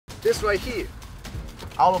This right here,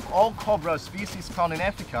 out of all cobra species found in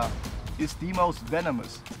Africa, is the most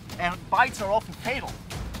venomous. And bites are often fatal.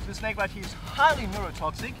 So this snake right here is highly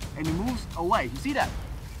neurotoxic and it moves away. You see that?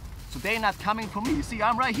 So they're not coming for me. You see,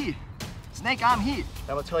 I'm right here. Snake, I'm here.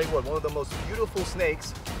 I'm gonna tell you what, one of the most beautiful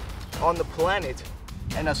snakes on the planet.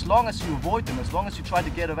 And as long as you avoid them, as long as you try to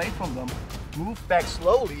get away from them, move back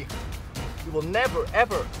slowly, you will never,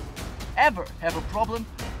 ever, ever have a problem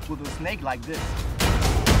with a snake like this.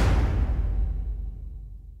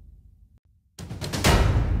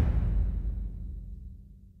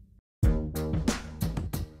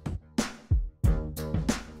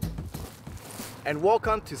 And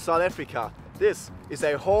welcome to South Africa. This is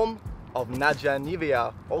a home of Naja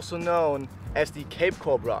Nivea, also known as the Cape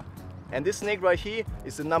Cobra. And this snake right here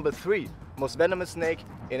is the number 3 most venomous snake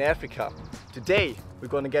in Africa. Today we're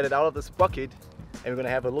going to get it out of this bucket and we're going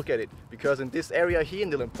to have a look at it, because in this area here, in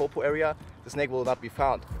the Limpopo area, the snake will not be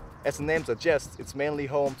found. As the name suggests, it's mainly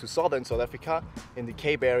home to southern South Africa in the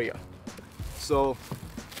Cape area. So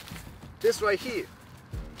this right here,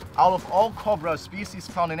 out of all cobra species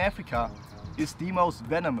found in Africa, is the most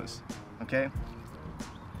venomous. Okay,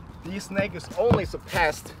 this snake is only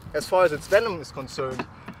surpassed as far as its venom is concerned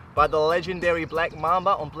by the legendary black mamba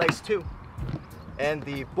on place 2 and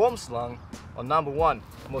the boomslang on number 1,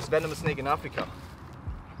 most venomous snake in Africa.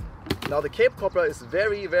 Now the Cape Cobra is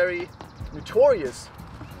very, very notorious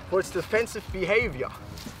for its defensive behavior.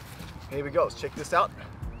 Here we go, let's check this out.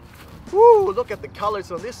 Woo, look at the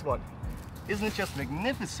colors on this one. Isn't it just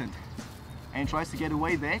magnificent? And it tries to get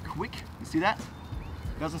away there quick. You see that?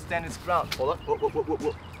 Doesn't stand its ground. Hold on. Whoa, whoa, whoa, whoa, whoa.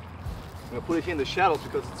 I'm gonna put it here in the shadows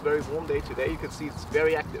because it's a very warm day today. You can see it's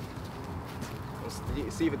very active. Let's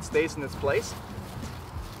see if it stays in its place.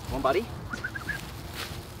 Come on, buddy.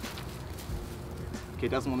 Okay, it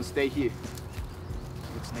doesn't want to stay here.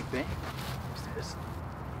 Good snake there. Upstairs.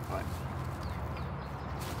 Alright.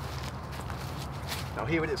 Now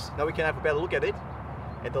here it is. Now we can have a better look at it.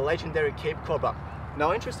 At the legendary Cape Cobra.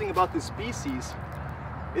 Now, interesting about this species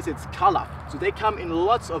is its color. So they come in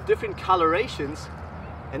lots of different colorations,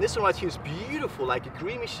 and this one right here is beautiful, like a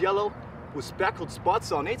greenish yellow with speckled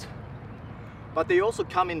spots on it. But they also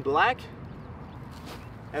come in black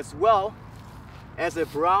as well as a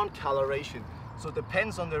brown coloration. So it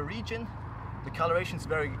depends on the region. The coloration is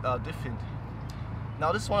very different.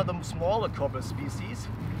 Now this is one of the smaller cobra species,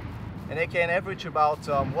 and they can average about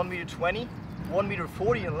 1.20 meters, 1.40 meters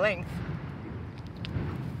in length.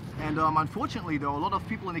 And unfortunately though, a lot of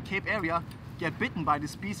people in the Cape area get bitten by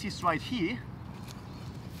this species right here,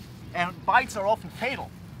 and bites are often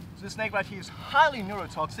fatal. So this snake right here is highly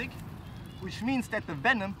neurotoxic, which means that the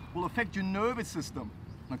venom will affect your nervous system.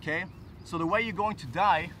 Okay, so the way you're going to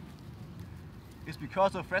die is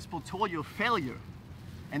because of respiratory failure,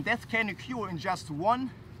 and death can occur in just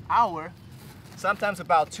 1 hour, sometimes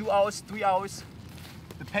about 2 hours, 3 hours,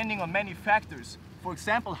 depending on many factors. For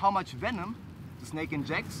example, how much venom the snake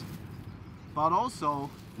injects, but also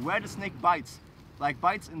where the snake bites. Like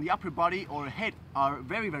bites in the upper body or head are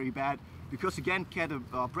very, very bad, because you can't get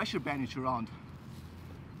a pressure bandage around.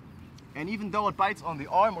 And even though it bites on the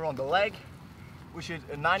arm or on the leg, which it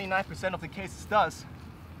 99% of the cases does,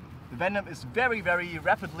 the venom is very, very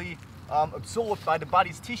rapidly absorbed by the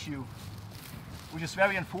body's tissue, which is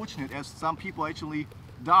very unfortunate, as some people actually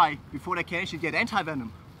die before they can actually get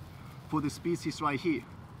anti-venom for the species right here.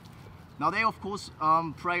 Now they of course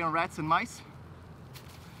prey on rats and mice,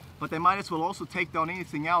 but they might as well also take down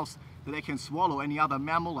anything else that they can swallow, any other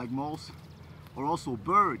mammal like moles or also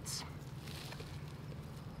birds.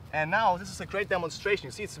 And now this is a great demonstration.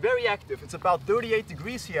 You see, it's very active. It's about 38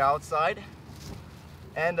 degrees here outside,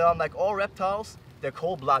 and like all reptiles, they're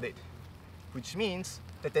cold-blooded, which means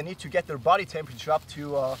that they need to get their body temperature up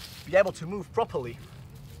to be able to move properly.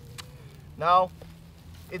 Now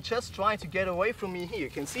it's just trying to get away from me here.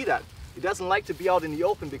 You can see that. It doesn't like to be out in the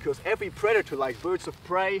open, because every predator like birds of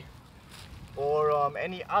prey or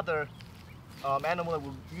any other animal that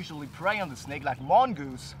will usually prey on the snake, like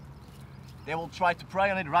mongoose, they will try to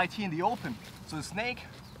prey on it right here in the open. So the snake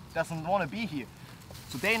doesn't want to be here.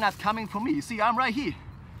 So they're not coming for me. You see, I'm right here.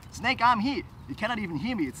 Snake, I'm here. You cannot even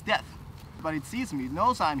hear me, it's deaf. But it sees me, it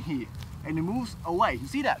knows I'm here, and it moves away. You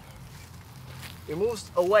see that? It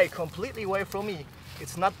moves away, completely away from me.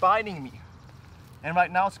 It's not biting me. And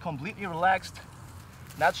right now it's completely relaxed,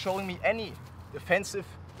 not showing me any defensive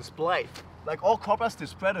display. Like all cobras, they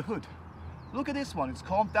spread a hood. Look at this one, it's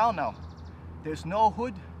calmed down now. There's no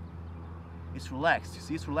hood, it's relaxed. You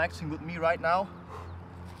see, it's relaxing with me right now.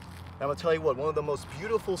 I'm gonna tell you what, one of the most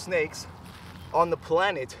beautiful snakes on the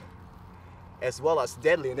planet, as well as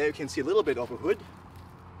deadly. And there you can see a little bit of a hood.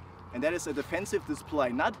 And that is a defensive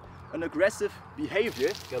display, not an aggressive behavior.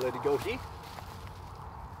 Gotta let it go here.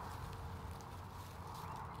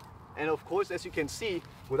 And of course, as you can see,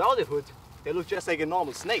 without the hood, they look just like a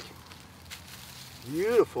normal snake.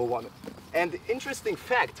 Beautiful one. And the interesting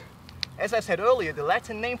fact, as I said earlier, the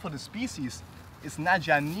Latin name for the species is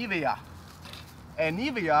Naja Nivea. And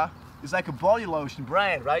Nivea is like a body lotion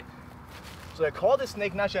brand, right? So I call this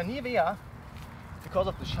snake Naja Nivea because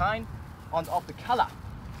of the shine of the color.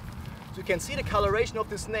 So you can see the coloration of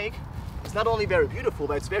this snake is not only very beautiful,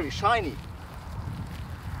 but it's very shiny.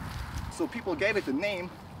 So people gave it the name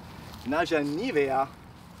Naja Nivea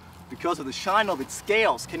because of the shine of its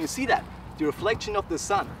scales. Can you see that? The reflection of the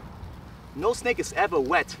sun. No snake is ever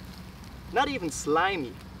wet, not even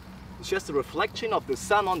slimy. It's just a reflection of the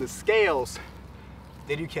sun on the scales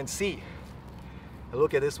that you can see. And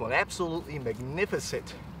look at this one, absolutely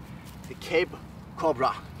magnificent. The Cape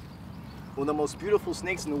Cobra. One of the most beautiful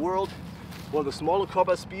snakes in the world. One of the smaller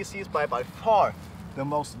cobra species, by far the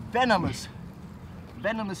most venomous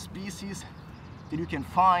species that you can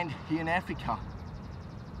find here in Africa.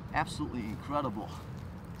 Absolutely incredible.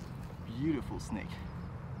 Beautiful snake.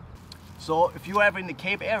 So if you're ever in the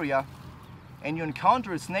Cape area and you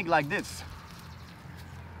encounter a snake like this,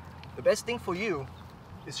 the best thing for you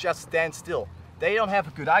is just stand still. They don't have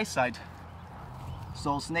a good eyesight.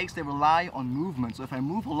 So snakes, they rely on movement. So if I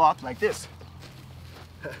move a lot like this,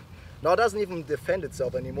 now it doesn't even defend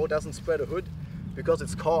itself anymore, doesn't spread a hood because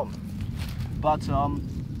it's calm. But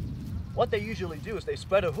what they usually do is they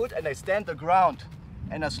spread a hood and they stand the ground.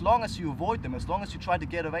 And as long as you avoid them, as long as you try to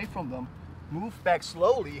get away from them, move back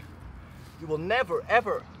slowly, you will never,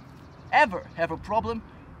 ever, ever have a problem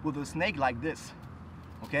with a snake like this,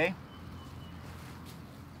 okay?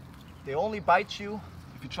 They only bite you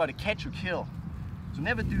if you try to catch or kill. So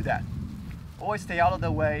never do that. Always stay out of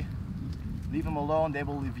their way, leave them alone, they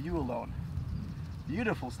will leave you alone.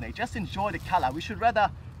 Beautiful snake, just enjoy the color. We should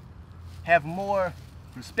rather have more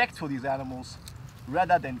respect for these animals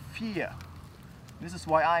rather than fear. This is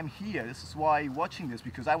why I'm here, this is why you're watching this,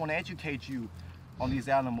 because I want to educate you on these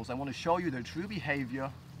animals. I want to show you their true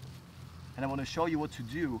behavior, and I want to show you what to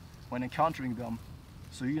do when encountering them,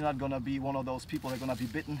 so you're not going to be one of those people that are going to be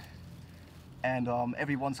bitten and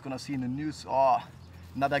everyone's going to see in the news, oh,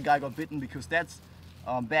 another guy got bitten, because that's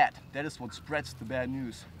bad. That is what spreads the bad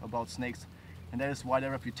news about snakes, and that is why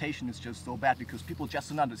their reputation is just so bad, because people just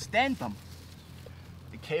don't understand them.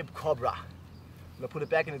 The Cape Cobra. I'm gonna put it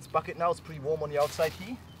back in its bucket now. It's pretty warm on the outside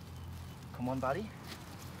here. Come on, buddy.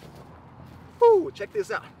 Woo, check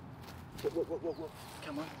this out. Whoa.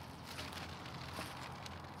 Come on.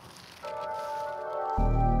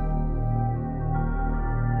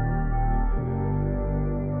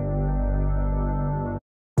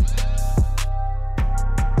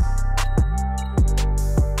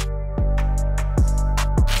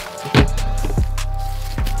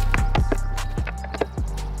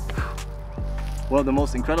 One of the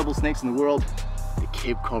most incredible snakes in the world, the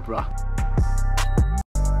Cape Cobra.